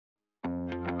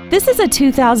This is a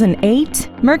 2008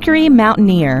 Mercury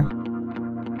Mountaineer.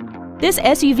 This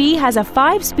SUV has a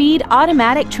 5-speed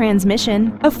automatic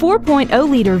transmission, a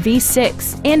 4.0-liter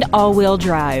V6, and all-wheel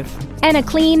drive, and a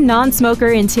clean,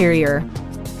 non-smoker interior.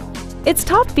 Its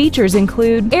top features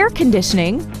include air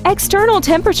conditioning, external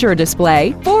temperature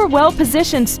display, 4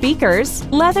 well-positioned speakers,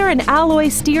 leather and alloy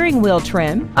steering wheel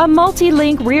trim, a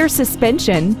multi-link rear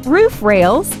suspension, roof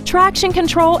rails, traction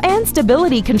control and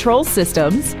stability control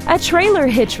systems, a trailer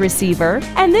hitch receiver,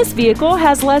 and this vehicle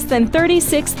has less than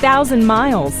 36,000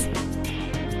 miles.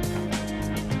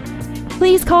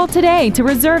 Please call today to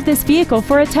reserve this vehicle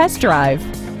for a test drive.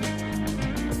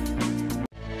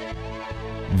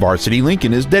 Varsity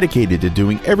Lincoln is dedicated to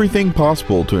doing everything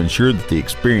possible to ensure that the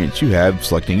experience you have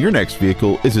selecting your next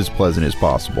vehicle is as pleasant as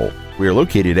possible. We are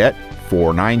located at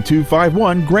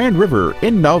 49251 Grand River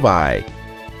in Novi.